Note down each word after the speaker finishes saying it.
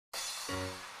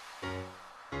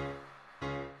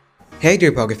Hey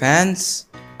dear Pokéfans,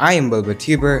 I am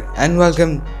BulbaTuber and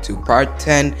welcome to part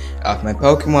 10 of my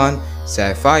Pokémon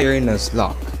Sapphire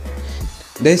Nuzlocke.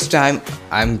 This time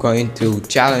I'm going to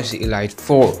challenge the Elite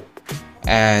 4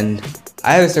 and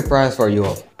I have a surprise for you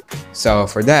all. So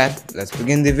for that, let's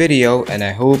begin the video and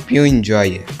I hope you enjoy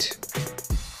it.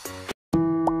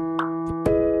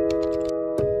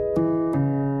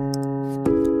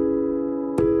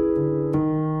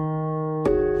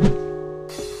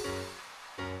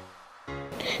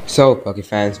 So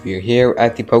Pokéfans, we are here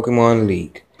at the Pokemon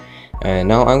League and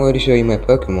now I'm going to show you my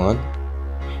Pokemon.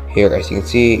 Here as you can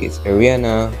see, it's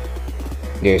Ariana,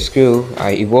 there's Screw,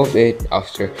 I evolved it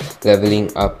after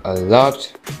leveling up a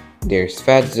lot. There's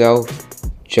Fatso,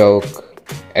 Choke,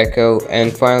 Echo,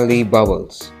 and finally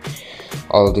Bubbles.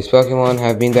 All of these Pokemon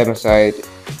have been by my side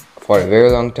for a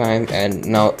very long time and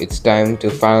now it's time to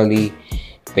finally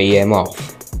pay them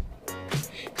off.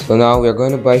 So now we're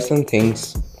going to buy some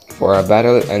things for our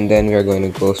battle and then we're going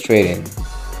to go straight in.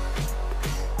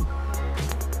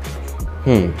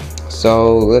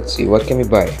 So let's see, what can we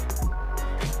buy?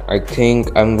 I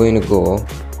think I'm going to go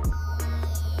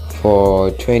for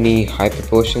 20 hyper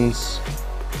potions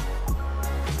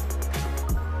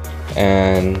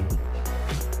and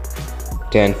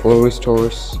 10 full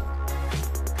restores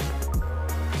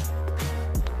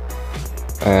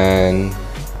and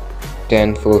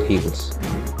 10 full heals.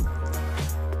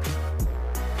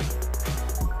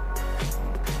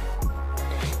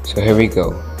 So here we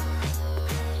go.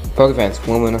 Pokéfans,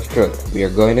 moment of truth. We are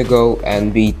going to go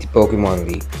and beat the Pokemon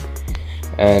League.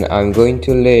 And I'm going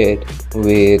to lead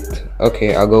with...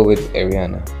 okay, I'll go with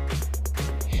Ariana.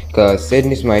 Because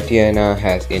Sydney's Mightyena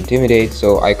has Intimidate,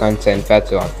 so I can't send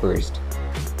Fatso out first.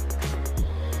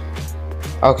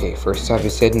 Okay, first up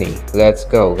is Sydney. Let's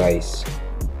go, guys.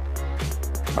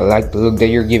 I like the look that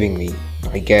you're giving me.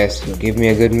 I guess you'll give me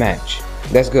a good match.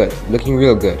 That's good. Looking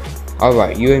real good.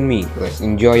 Alright, you and me, let's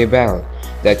enjoy a battle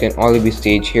that can only be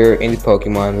staged here in the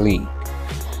Pokemon League.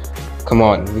 Come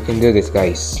on, we can do this,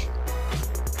 guys.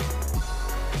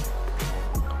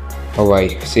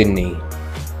 Alright, Sydney.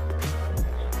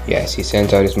 Yes, he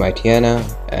sends out his Mightyena,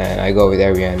 and I go with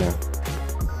Ariana.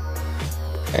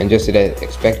 And just as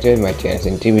expected, Mightyena's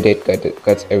Intimidate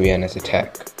cuts Ariana's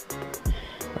attack.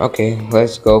 Okay,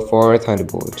 let's go for a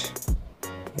Thunderbolt.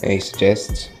 I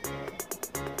suggest.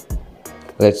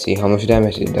 Let's see how much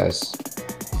damage it does.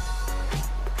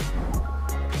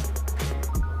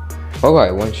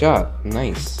 Alright, one shot.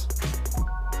 Nice.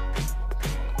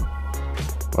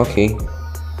 Okay.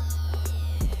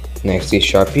 Next is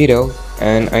Sharpedo,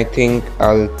 and I think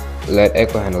I'll let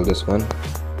Echo handle this one.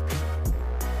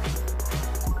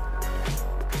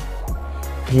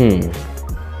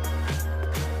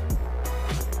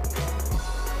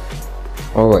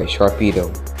 Alright,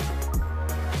 Sharpedo.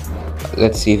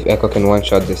 Let's see if Echo can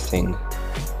one-shot this thing.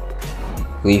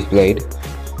 Leaf Blade.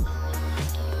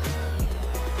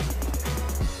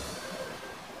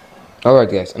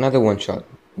 Alright guys, another one-shot.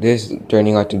 This is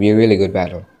turning out to be a really good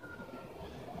battle.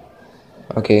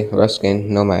 Okay,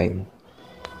 Ruskin, no mind.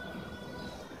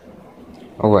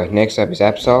 Alright, next up is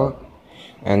Absol.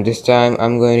 And this time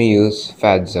I'm going to use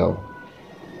Fatso.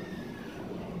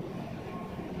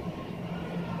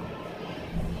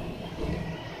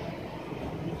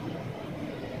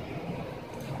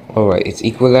 Alright, it's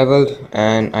equal leveled,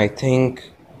 and I think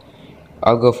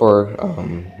I'll go for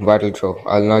Vital Throw.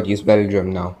 I'll not use Battle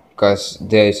Drum now, because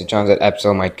there is a chance that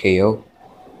Absol might KO.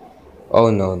 Oh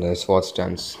no, there's false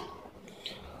stance.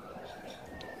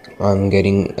 I'm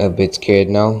getting a bit scared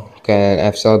now. Can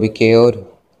Absol be KO'd?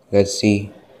 Let's see.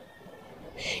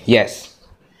 Yes,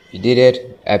 he did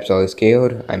it. Absol is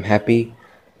KO'd. I'm happy.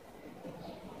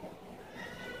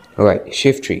 Alright,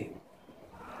 Shift Tree.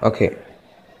 Okay.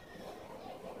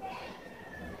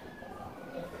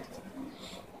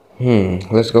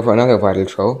 Let's go for another Vital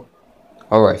Throw.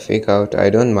 Alright, Fake Out,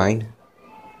 I don't mind.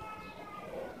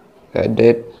 That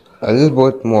did a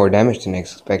little bit more damage than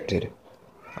expected.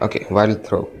 Okay, Vital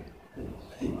Throw.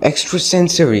 Extra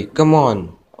Sensory, come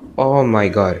on. Oh my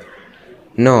god.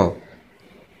 No.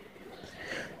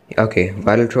 Okay,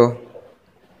 Vital Throw.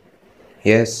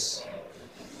 Yes.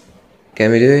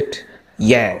 Can we do it?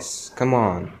 Yes, come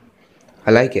on.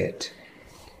 I like it.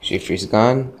 Shift is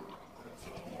gone.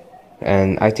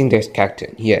 And I think there's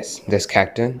Cactus. Yes, there's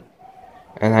Cactus.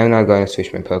 And I'm not going to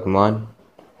switch my Pokemon.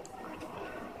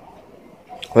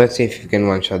 Let's see if you can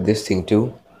one-shot this thing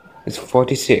too. It's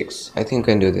 46. I think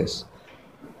I can do this.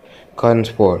 Cotton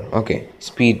Spore. Okay.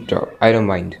 Speed Drop. I don't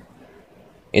mind.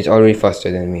 It's already faster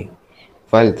than me.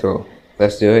 Vital Throw.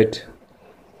 Let's do it.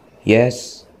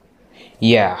 Yes.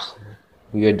 Yeah.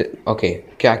 Okay.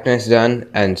 Cactus is done.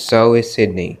 And so is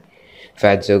Sydney.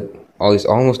 Fadzug is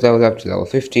almost leveled up to level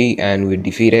 50, and we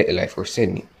defeated Elite Four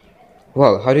Sydney.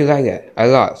 Well, how do you like that? I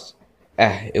lost.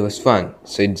 It was fun,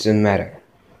 so it doesn't matter.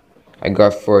 I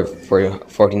got for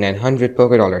 4,900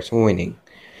 Poké Dollars for winning.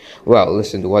 Well,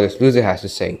 listen to what this loser has to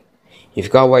say. You've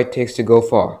got what it takes to go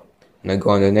far. Now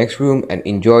go in the next room and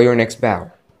enjoy your next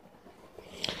battle.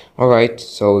 Alright,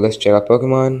 so let's check out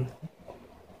Pokemon.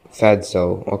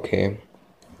 Fadzo, okay.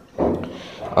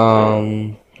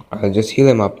 I'll just heal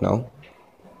him up now.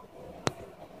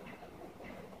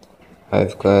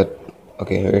 I've got...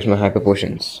 Okay, here's my Hyper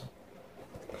Potions.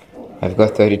 I've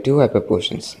got 32 Hyper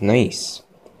Potions. Nice.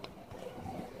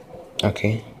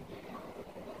 Okay.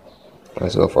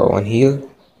 Let's go for one heal.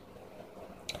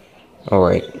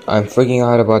 Alright, I'm freaking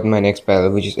out about my next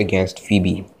battle, which is against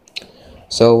Phoebe.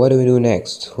 So what do we do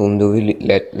next? Whom do we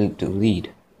let to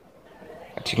lead?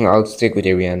 I think I'll stick with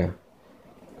Ariana.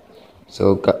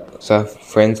 So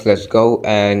friends, let's go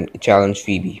and challenge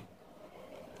Phoebe.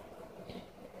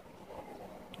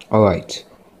 Alright,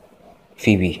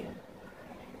 Phoebe.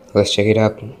 Let's check it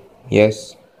out.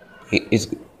 Yes, he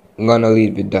is gonna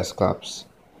lead with Dusclops.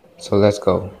 So let's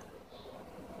go.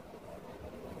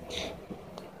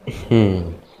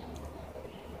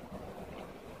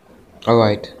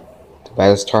 Alright, the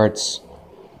battle starts.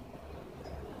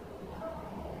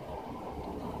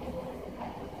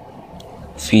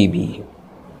 Phoebe.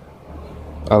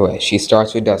 Alright, she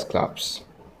starts with Dusclops.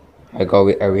 I go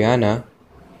with Ariana.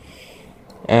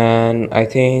 And I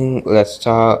think let's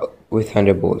start with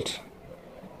Thunderbolt.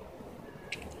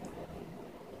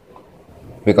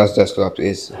 Because Dusclops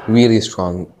is really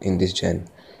strong in this gen.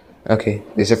 Okay,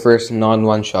 this is the first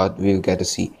non-one shot we'll get to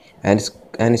see. And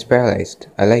it's paralyzed.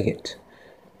 I like it.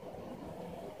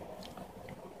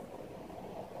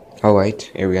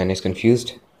 Alright, Ariana is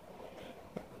confused.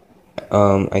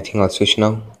 I think I'll switch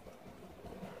now.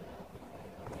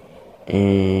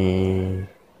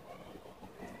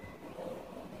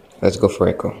 Let's go for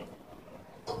Echo.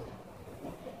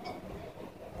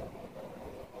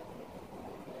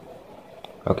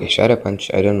 Okay, Shadow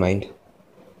Punch, I don't mind.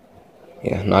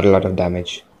 Yeah, not a lot of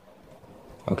damage.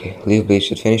 Okay, Leaf Blade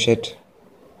should finish it.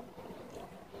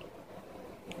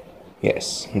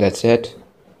 Yes, that's it.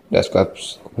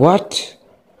 Dusclops. What?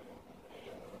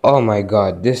 Oh my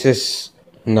god, this is...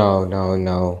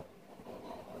 No.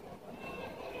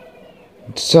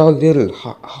 So little.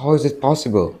 How is it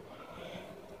possible?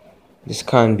 This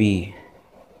can't be.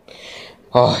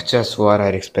 Oh, just what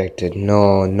I'd expected.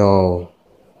 No.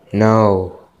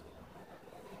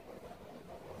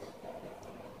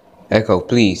 Echo,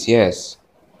 please, yes.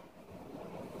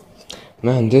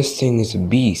 Man, this thing is a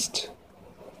beast.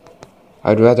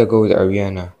 I'd rather go with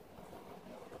Ariana.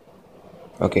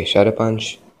 Okay, Shadow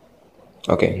Punch.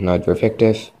 Okay, not very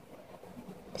effective.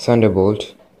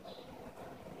 Thunderbolt.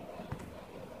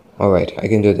 Alright, I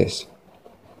can do this.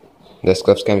 The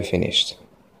Dusclops can be finished.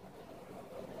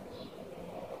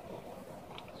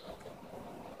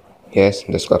 Yes,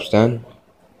 the Dusclops done.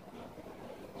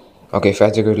 Okay,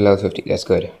 faster go to level 50, that's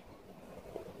good.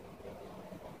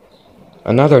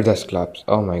 Another Dusclops,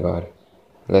 oh my god.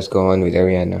 Let's go on with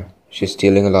Ariana. She's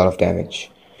dealing a lot of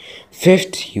damage.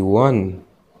 51!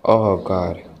 Oh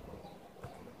god.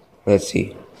 Let's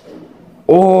see.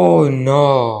 Oh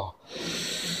no!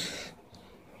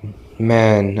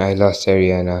 Man, I lost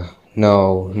Ariana.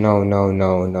 No.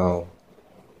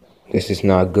 This is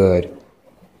not good.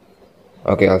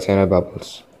 Okay, I'll send her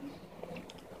bubbles.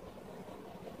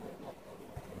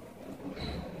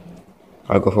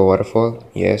 I'll go for Waterfall.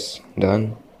 Yes,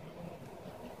 done.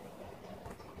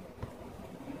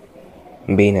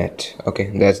 Bayonet.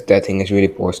 Okay, that thing is really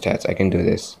poor stats. I can do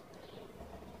this.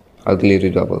 I'll delete the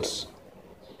doubles.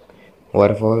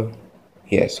 Waterfall.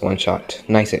 Yes, one shot.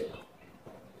 Nice it.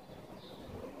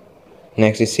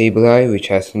 Next is Sableye, which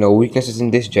has no weaknesses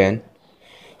in this gen.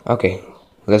 Okay,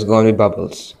 let's go on with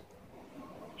Bubbles.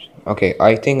 Okay,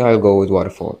 I think I'll go with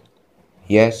Waterfall.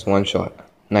 Yes, one shot.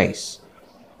 Nice.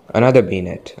 Another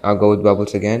Bayonet. I'll go with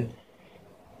Bubbles again.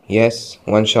 Yes,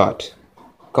 one shot.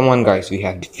 Come on guys, we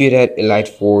have defeated Elite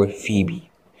Four Phoebe.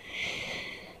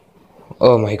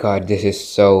 Oh my god, this is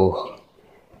so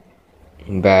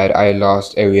bad. I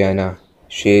lost Ariana.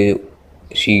 She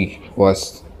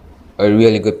was a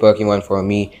really good Pokemon for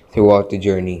me throughout the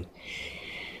journey.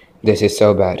 This is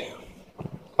so bad.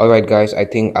 Alright guys, I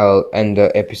think I'll end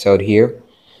the episode here.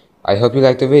 I hope you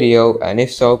liked the video, and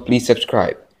if so, please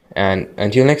subscribe. And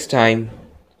until next time,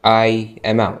 I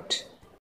am out.